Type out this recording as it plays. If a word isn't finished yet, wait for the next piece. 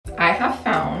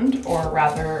or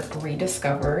rather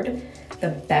rediscovered the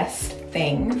best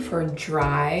thing for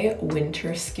dry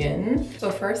winter skin.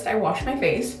 So first I wash my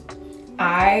face.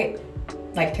 I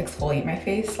like to exfoliate my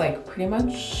face like pretty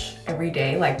much every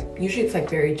day. Like usually it's like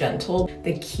very gentle.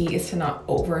 The key is to not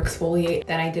over exfoliate.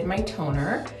 Then I did my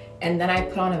toner and then I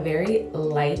put on a very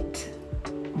light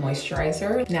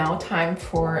moisturizer. Now time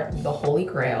for the holy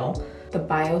grail, the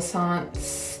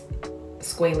Biossance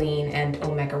Squalane and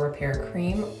Omega Repair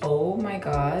Cream. Oh my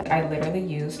god, I literally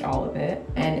used all of it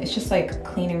and it's just like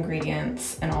clean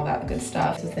ingredients and all that good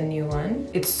stuff. This is the new one.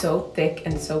 It's so thick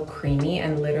and so creamy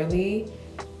and literally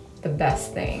the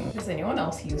best thing. Does anyone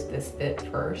else use this bit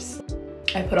first?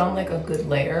 I put on like a good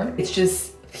layer. It's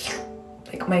just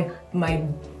like my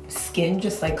skin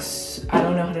just like, I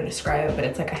don't know how to describe it, but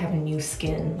it's like I have new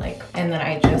skin like. And then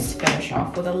I just finish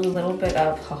off with a little bit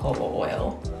of jojoba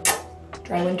oil.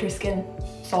 Dry winter skin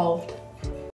solved.